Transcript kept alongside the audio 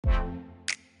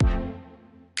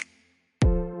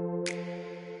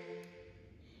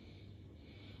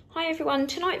Hi everyone,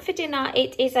 tonight for dinner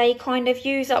it is a kind of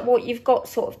use up what you've got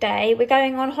sort of day. We're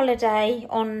going on holiday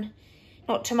on,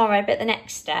 not tomorrow, but the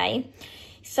next day.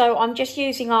 So I'm just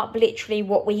using up literally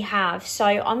what we have. So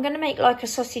I'm going to make like a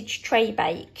sausage tray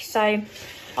bake. So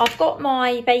I've got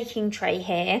my baking tray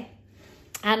here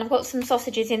and I've got some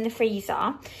sausages in the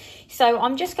freezer. So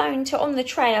I'm just going to, on the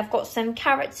tray, I've got some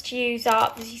carrots to use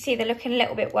up. As you see, they're looking a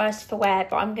little bit worse for wear,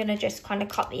 but I'm going to just kind of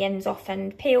cut the ends off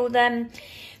and peel them.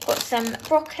 Got some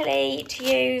broccoli to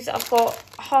use. I've got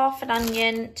half an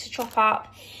onion to chop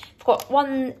up. I've got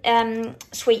one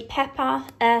sweet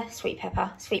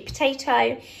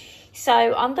potato. So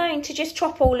I'm going to just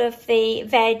chop all of the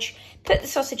veg, put the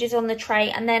sausages on the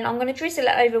tray, and then I'm going to drizzle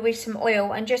it over with some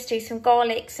oil and just do some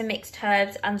garlic, some mixed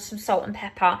herbs and some salt and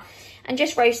pepper, and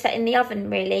just roast that in the oven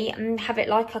really, and have it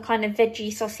like a kind of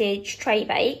veggie sausage tray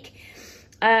bake.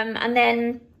 And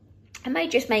then I may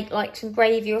just make like some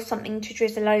gravy or something to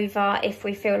drizzle over if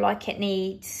we feel like it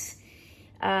needs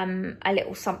a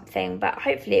little something, but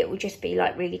hopefully it will just be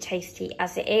like really tasty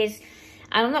as it is.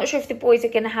 And I'm not sure if the boys are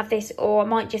going to have this, or I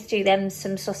might just do them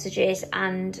some sausages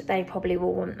and they probably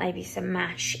will want maybe some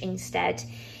mash instead,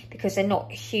 because they're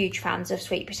not huge fans of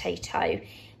sweet potato.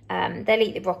 They'll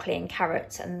eat the broccoli and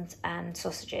carrots and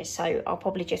sausages, so I'll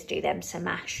probably just do them some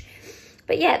mash.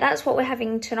 But yeah, that's what we're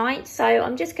having tonight. So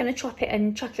I'm just going to chop it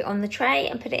and chuck it on the tray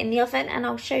and put it in the oven, and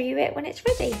I'll show you it when it's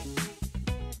ready.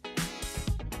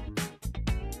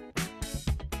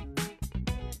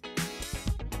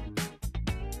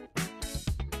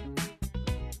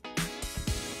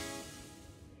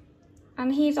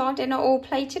 And here's our dinner all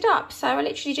plated up. So I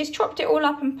literally just chopped it all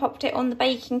up and popped it on the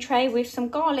baking tray with some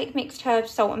garlic, mixed herbs,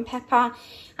 salt and pepper,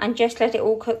 and just let it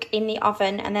all cook in the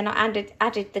oven. And then I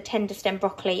added the tender stem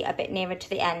broccoli a bit nearer to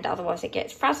the end, otherwise it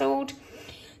gets frazzled.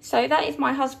 So that is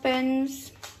my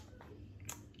husband's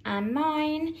and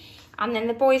mine. And then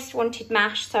the boys wanted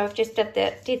mash, so I've just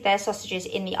did their sausages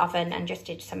in the oven and just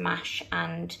did some mash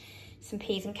and some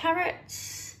peas and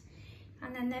carrots.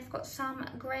 And then they've got some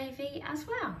gravy as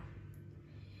well.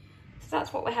 So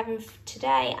that's what we're having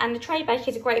today. And the tray bake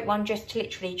is a great one just to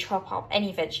literally chop up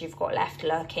any veg you've got left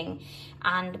lurking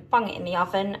and bung it in the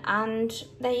oven, and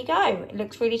there you go. It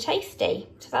looks really tasty.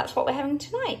 So that's what we're having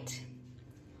tonight.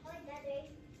 Hi,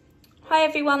 Daddy. Hi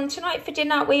everyone, tonight for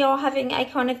dinner we are having a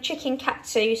kind of chicken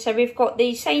katsu. So we've got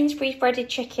the Sainsbury's breaded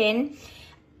chicken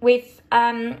with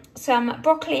some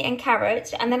broccoli and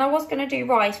carrots, and then I was going to do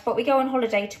rice, but we go on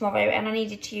holiday tomorrow and I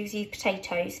needed to use these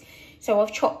potatoes. So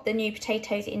I've chopped the new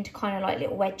potatoes into kind of like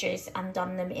little wedges and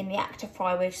done them in the Active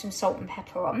Fry with some salt and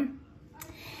pepper on.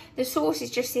 The sauce is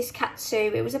just this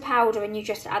katsu. It was a powder and you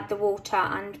just add the water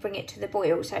and bring it to the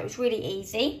boil. So it was really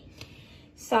easy.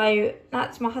 So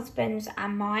that's my husband's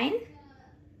and mine.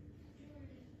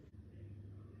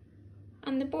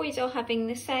 And the boys are having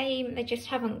the same. They just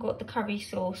haven't got the curry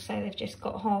sauce. So they've just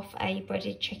got half a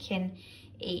breaded chicken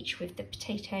each with the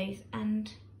potatoes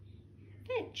and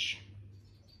veg.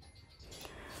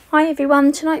 Hi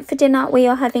everyone, tonight for dinner we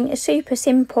are having a super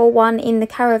simple one in the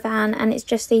caravan, and it's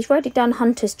just these ready done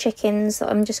Hunter's chickens that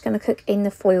I'm just going to cook in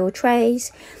the foil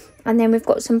trays. And then we've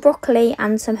got some broccoli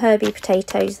and some herby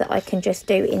potatoes that I can just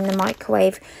do in the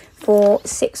microwave for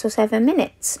 6 or 7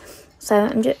 minutes.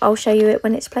 So I'll show you it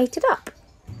when it's plated up.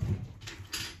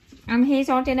 And here's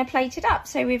our dinner plated up.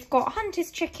 So we've got Hunter's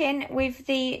chicken with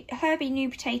the herby new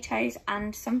potatoes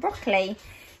and some broccoli.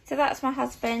 So that's my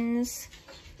husband's.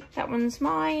 That one's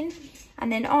mine.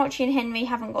 And then Archie and Henry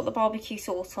haven't got the barbecue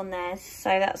sauce on theirs, so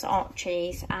that's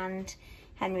Archie's, and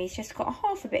Henry's just got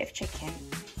half a bit of chicken.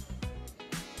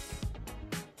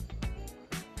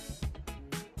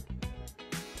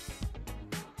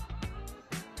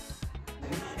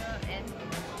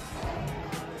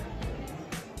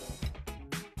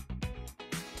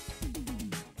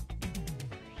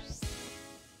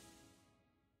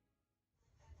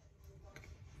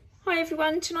 Hi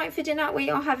everyone, tonight for dinner we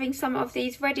are having some of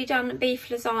these ready done beef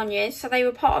lasagnas. So they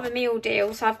were part of a meal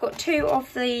deal, so I've got 2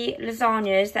 of the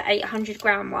lasagnas, the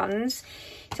 800g ones.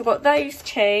 So I've got those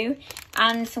 2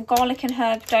 and some garlic and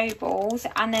herb dough balls,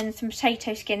 and then some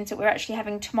potato skins that we're actually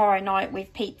having tomorrow night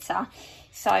with pizza.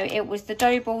 So it was the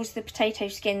dough balls, the potato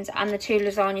skins and the 2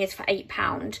 lasagnas for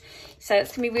 £8. So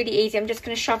it's going to be really easy. I'm just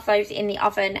going to shove those in the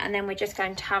oven, and then we're just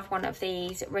going to have one of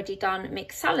these ready done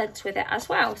mixed salads with it as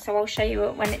well. So I'll show you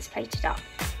it when it's plated up.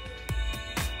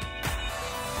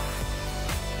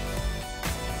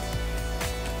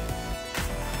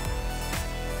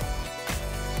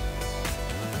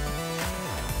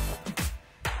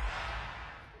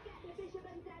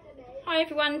 Hi Hi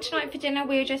everyone, tonight for dinner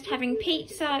we're just having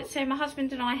pizza. So my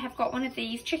husband and I have got one of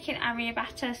these chicken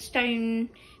arrabbiata stone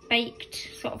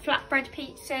baked sort of flatbread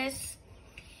pizzas.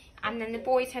 And then the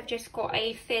boys have just got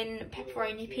a thin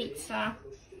pepperoni pizza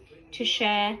to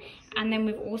share. And then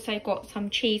we've also got some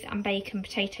cheese and bacon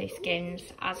potato skins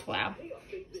as well.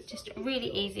 It's just a really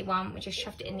easy one. We just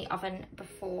shoved it in the oven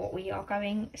before we are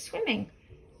going swimming.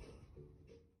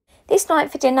 This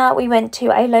night for dinner we went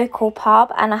to a local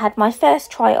pub and I had my first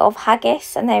try of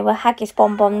haggis, and they were haggis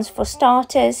bonbons for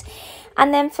starters.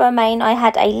 And then for a main I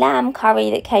had a lamb curry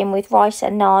that came with rice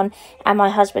and naan, and my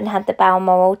husband had the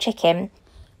Balmoral chicken.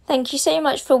 Thank you so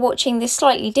much for watching this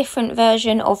slightly different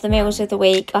version of the meals of the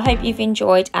week. I hope you've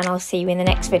enjoyed and I'll see you in the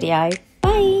next video.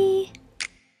 Bye!